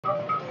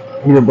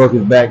He done broke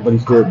his back, but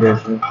he's still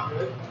dancing.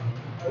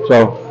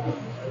 So,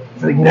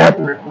 taking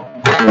after it.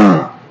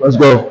 Let's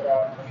go.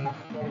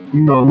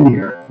 You know me,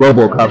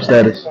 RoboCop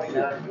status.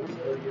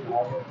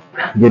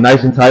 Get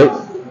nice and tight.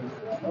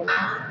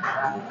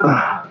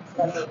 I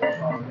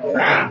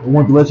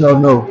want to let y'all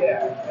know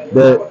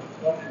that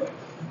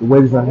the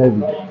weight is not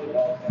heavy.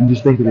 You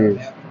just think it is.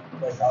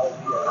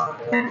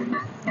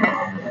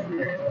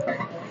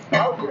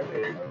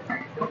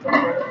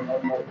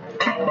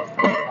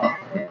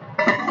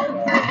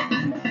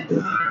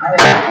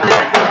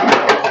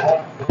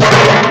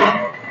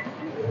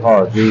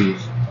 Oh,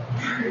 Jesus.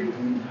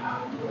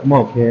 Come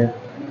on, Ken.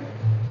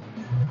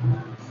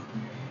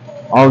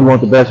 I only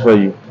want the best for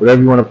you.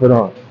 Whatever you want to put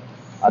on.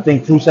 I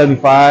think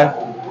 275,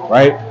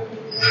 right?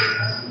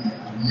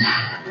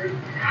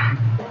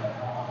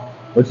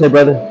 What'd you say,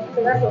 brother?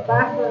 So that's the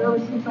fact that I never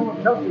seen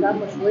someone help you that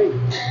much weight.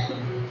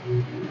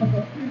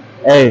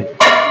 Hey.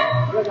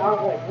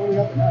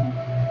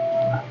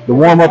 The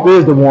warm-up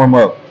is the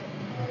warm-up.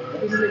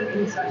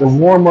 The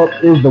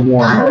warm-up is the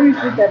warm-up. I know you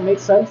think that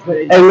makes sense, but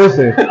hey,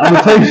 listen, I'm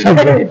gonna tell you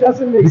something. It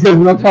doesn't make because sense.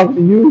 When I'm talking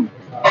to you,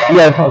 you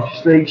gotta talk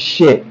straight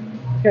shit.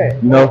 Okay.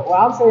 You know? What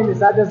I'm saying is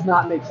that does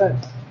not make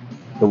sense.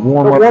 The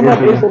warm-up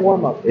is the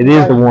warm-up. It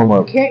is the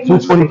warm-up.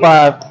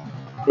 225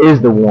 is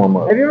the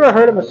warm-up. Have you ever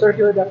heard of a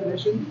circular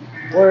definition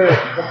where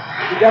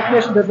the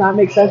definition does not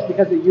make sense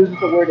because it uses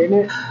the word in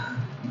it?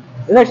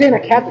 It's like saying a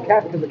cat's a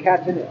cat because the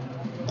cat's in it.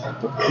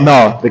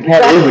 No, the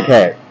cat is a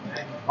cat.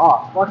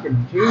 Oh, fucking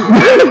Jesus.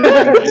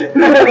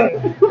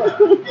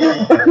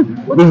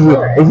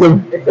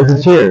 It's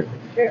a chair.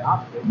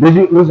 Did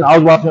you listen? I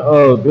was watching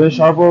Ben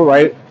Sharpo,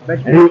 right?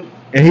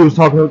 And he was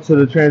talking to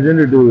the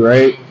transgender dude,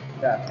 right?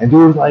 Yeah. And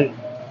dude was like,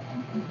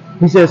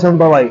 he said something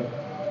about like,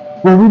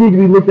 well, we need to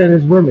be looked at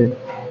as women.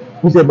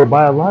 He said, but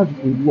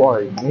biologically, you are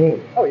a man.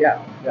 Oh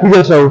yeah. He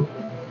said, so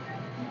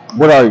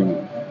what are you?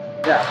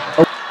 Yeah.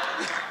 Oh.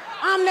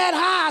 I'm that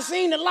high, I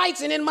seen the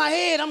lights, and in my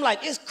head, I'm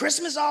like, it's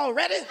Christmas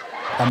already?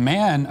 A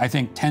man, I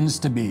think, tends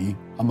to be,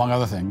 among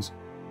other things,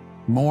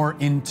 more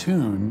in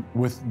tune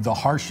with the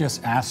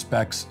harshest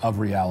aspects of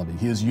reality.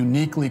 He is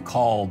uniquely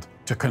called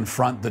to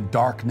confront the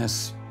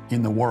darkness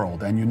in the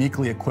world and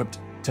uniquely equipped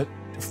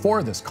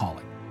for this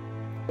calling.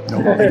 No.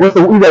 What's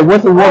the woman?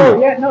 Oh,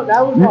 yeah, no,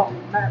 that was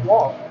Matt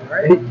Walsh,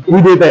 right?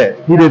 He did that.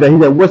 He did that. He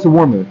said, what's a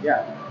woman?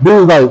 Yeah.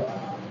 Dude was like,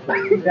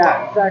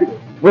 yeah, exactly.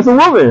 What's a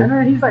woman? And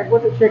then he's like,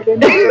 what's a chicken?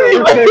 Yeah.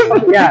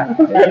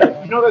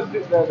 You know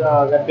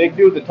that big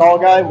dude, the tall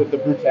guy with the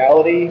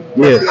brutality?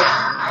 Yeah.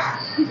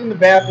 He's in the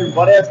bathroom,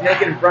 butt-ass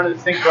naked in front of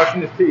the sink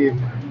brushing his teeth.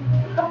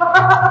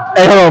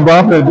 Hey, hold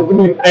on, bro.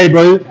 Hey,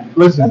 bro,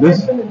 listen.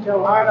 This.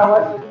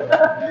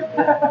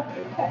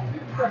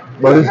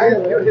 But his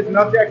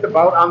nutsack's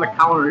about on the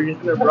counter. He's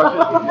in there brushing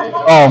his teeth.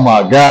 Oh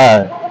my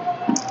God.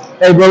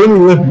 Hey, bro, let me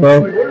lift, bro.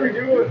 What are we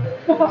doing?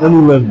 Let me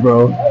lift,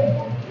 bro.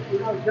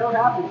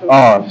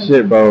 Oh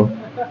shit, bro.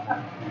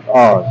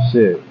 Oh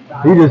shit.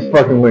 He just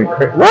fucking went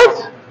crazy.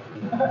 What?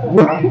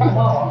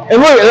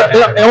 And look,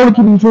 I want to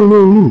keep you between me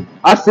and you.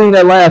 I seen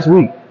that last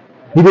week.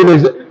 He did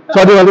his. So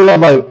I did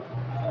like.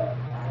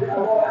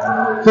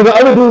 So the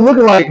other dude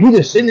looking like he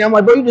just sitting there. I'm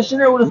like, bro, you just sitting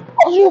there with his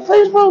balls in your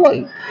face, bro.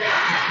 Like.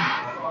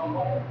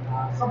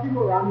 Some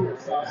people around me are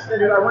sus. Hey,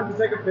 dude, I went to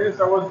take a piss.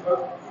 I wasn't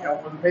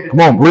paid attention.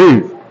 Come on,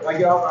 breathe. I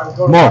get out. I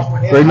go Come on,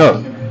 straighten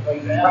up.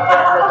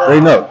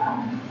 Straighten up.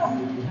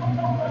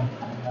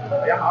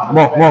 Come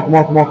on.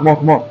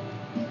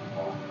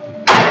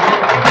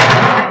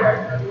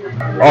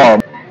 Oh.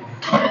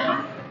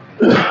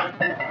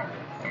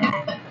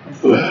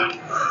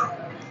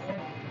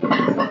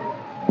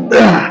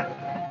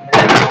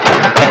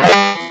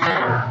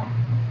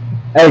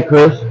 Hey,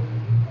 Chris.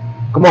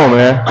 Come on,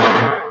 man.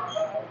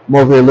 I'm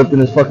over here lifting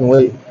this fucking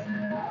weight.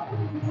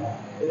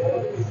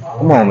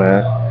 Come on,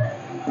 man.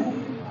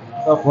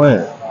 Stop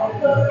playing.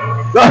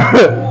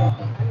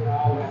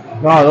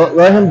 No,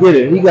 let him get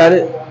it. He got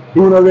it. He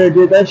went over there and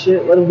did that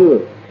shit. Let him do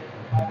it.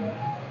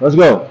 Let's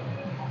go.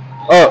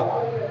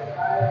 Up.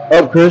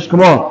 Up, Chris. Come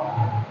on.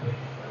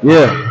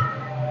 Yeah.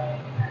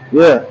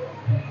 Yeah.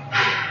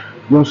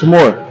 Give him some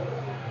more.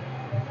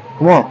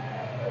 Come on.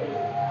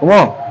 Come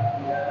on.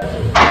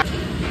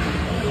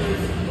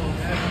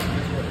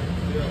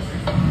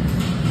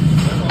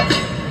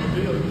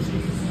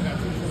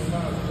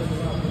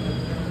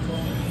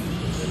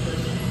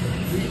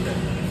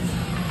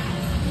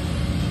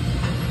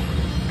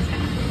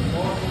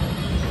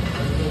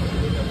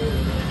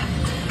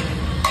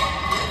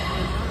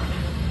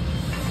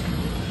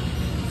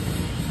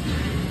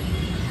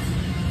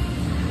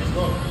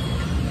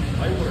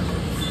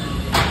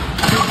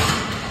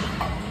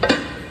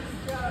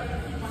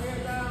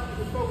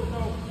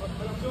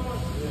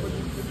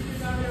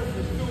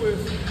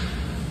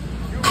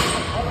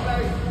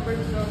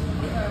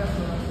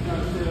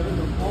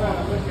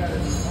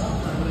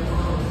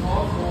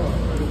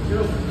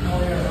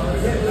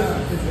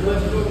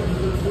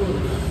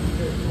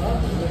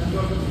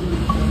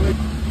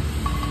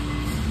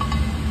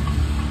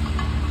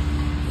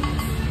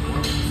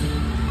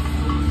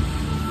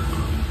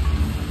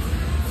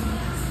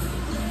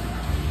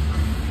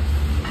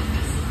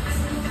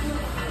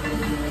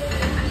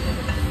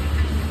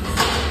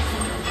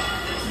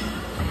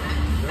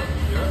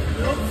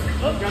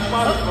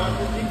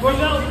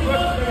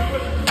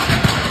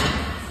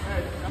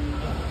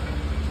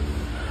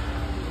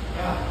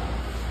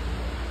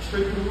 Slow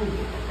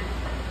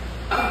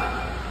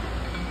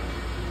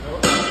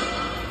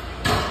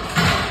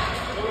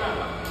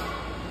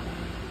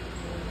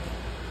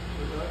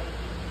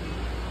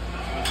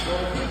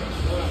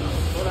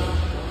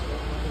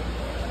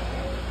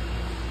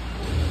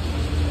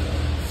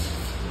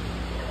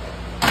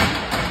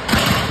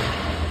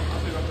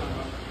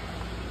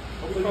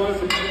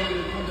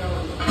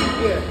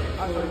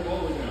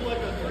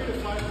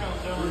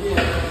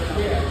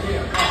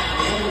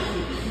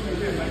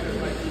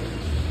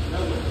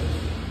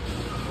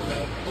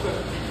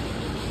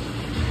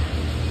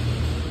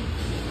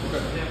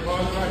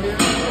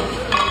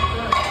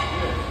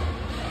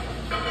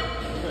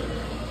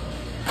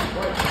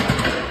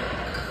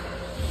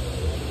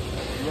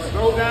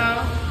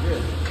down.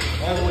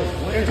 All the way.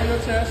 Into your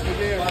chest, and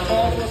then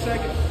pause for a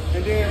second,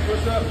 and then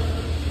push up.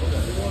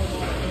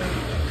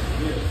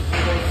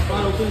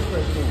 Spinal finish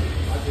press.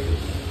 I did it.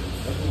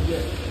 That's what we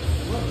get.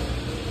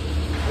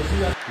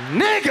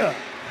 Nigga!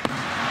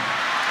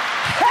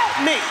 Help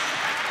me!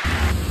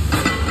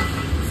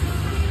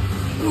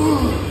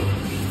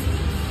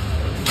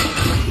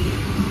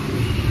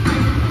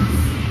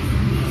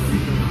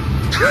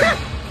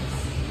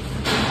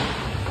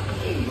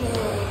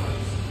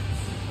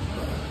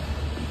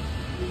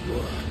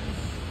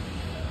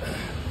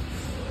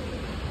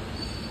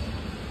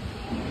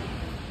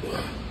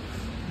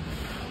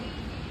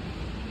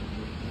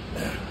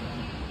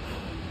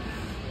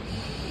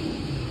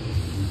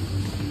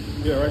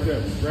 Yeah, right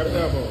there. Grab his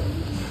elbow.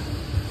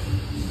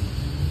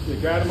 Yeah,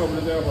 guide him over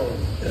his elbow.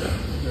 Yeah.